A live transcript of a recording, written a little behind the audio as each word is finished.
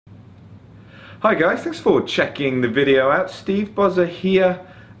Hi guys, thanks for checking the video out. Steve Buzza here,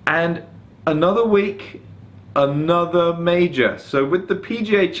 and another week, another major. So with the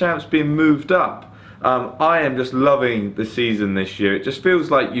PGA Champs being moved up, I am just loving the season this year. It just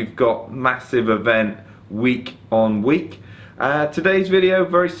feels like you've got massive event week on week. Today's video,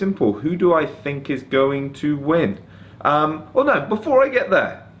 very simple. Who do I think is going to win? Well no, before I get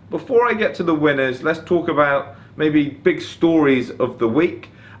there, before I get to the winners, let's talk about maybe big stories of the week.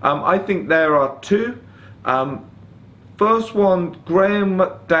 I think there are two. First one, Graham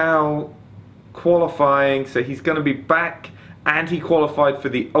McDowell qualifying, so he's going to be back, and he qualified for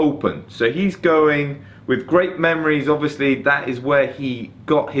the Open. So he's going with great memories. Obviously, that is where he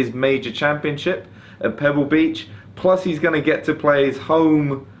got his major championship at Pebble Beach. Plus, he's going to get to play his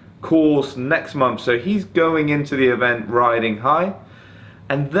home course next month. So he's going into the event riding high.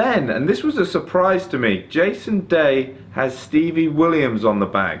 And then, and this was a surprise to me, Jason Day has Stevie Williams on the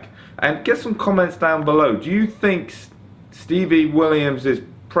bag. And get some comments down below. Do you think Stevie Williams'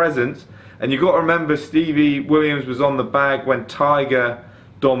 presence, and you've got to remember Stevie Williams was on the bag when Tiger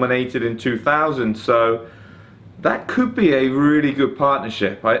dominated in 2000, so that could be a really good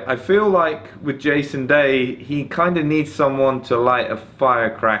partnership. I feel like with Jason Day, he kind of needs someone to light a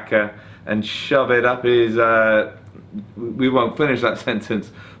firecracker and shove it up his... we won't finish that sentence,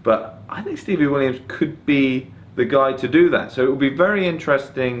 but I think Stevie Williams could be the guy to do that. So it will be very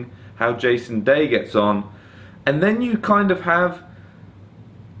interesting how Jason Day gets on. And then you kind of have,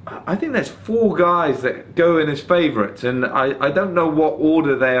 I think there's four guys that go in as favourites, and I don't know what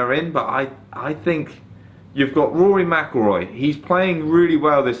order they are in, but I think you've got Rory McIlroy. He's playing really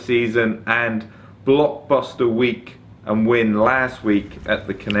well this season, and blockbuster week and win last week at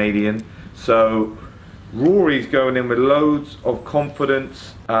the Canadian. So Rory's going in with loads of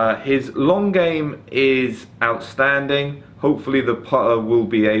confidence. His long game is outstanding. Hopefully the putter will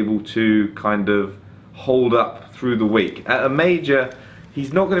be able to kind of hold up through the week. At a major,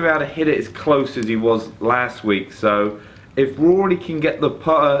 he's not going to be able to hit it as close as he was last week. So if Rory can get the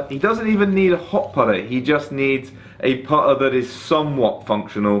putter, he doesn't even need a hot putter. He just needs a putter that is somewhat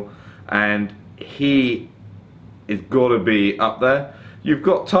functional, and he is got to be up there. You've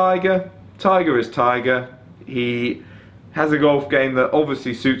got Tiger. Tiger is Tiger. He has a golf game that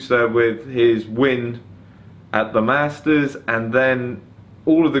obviously suits there with his win at the Masters, and then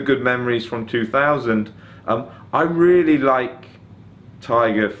all of the good memories from 2000. I really like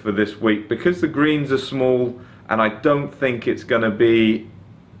Tiger for this week because the greens are small, and I don't think it's going to be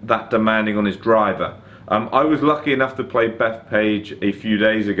that demanding on his driver. I was lucky enough to play Bethpage a few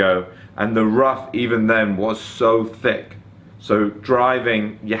days ago, and the rough even then was so thick. So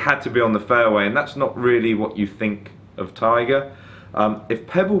driving, you had to be on the fairway, and that's not really what you think of Tiger. If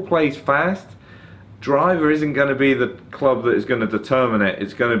Pebble plays fast, driver isn't going to be the club that is going to determine it.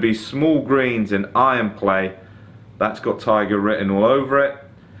 It's going to be small greens and iron play. That's got Tiger written all over it.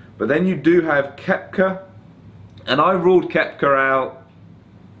 But then you do have Koepka, and I ruled Koepka out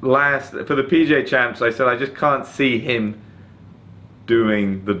last for the PGA Champs. I said I just can't see him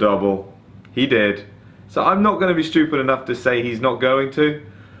doing the double. He did. So I'm not going to be stupid enough to say he's not going to,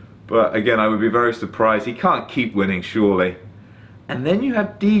 but again, I would be very surprised. He can't keep winning, surely. And then you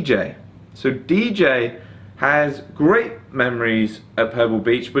have DJ. So DJ has great memories at Pebble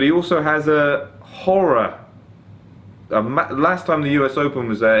Beach, but he also has a horror. Last time the US Open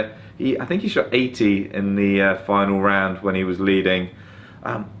was there, I think he shot 80 in the final round when he was leading.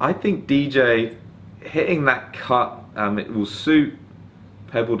 I think DJ hitting that cut, it will suit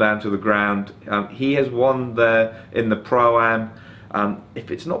Pebble down to the ground. He has won there in the Pro-Am. If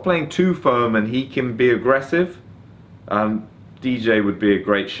it's not playing too firm and he can be aggressive, DJ would be a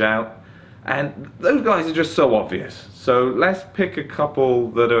great shout. And those guys are just so obvious. So let's pick a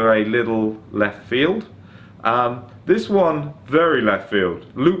couple that are a little left field. This one, very left field.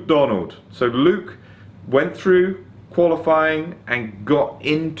 Luke Donald. So Luke went through qualifying and got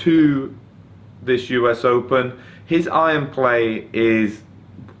into this US Open. His iron play is...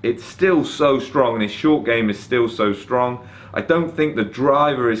 it's still so strong, and his short game is still so strong. I don't think the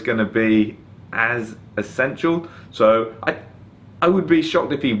driver is going to be as essential. So I would be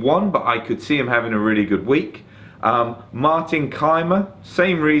shocked if he won, but I could see him having a really good week. Martin Kaymer,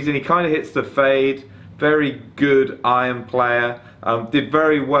 same reason. He kind of hits the fade. Very good iron player. Did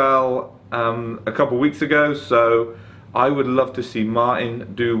very well a couple weeks ago, so I would love to see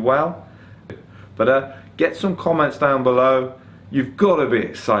Martin do well. But get some comments down below. You've got to be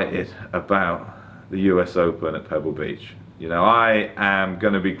excited about the US Open at Pebble Beach. You know, I am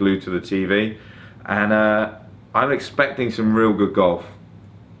going to be glued to the TV, and I'm expecting some real good golf.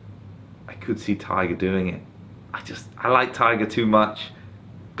 I could see Tiger doing it. I like Tiger too much.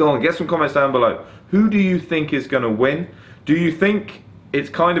 Go on, get some comments down below. Who do you think is going to win? Do you think it's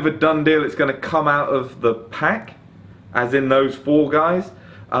kind of a done deal, it's going to come out of the pack, as in those 4 guys?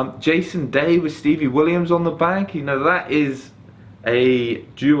 Jason Day with Stevie Williams on the back, you know, that is a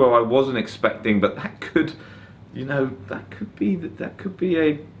duo I wasn't expecting, but that could, you know, that could be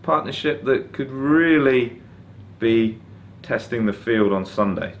a partnership that could really be testing the field on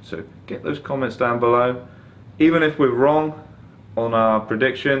Sunday. So get those comments down below. Even if we're wrong on our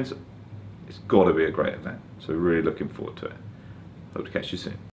predictions, it's got to be a great event. So really looking forward to it. Hope to catch you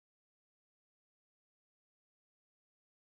soon.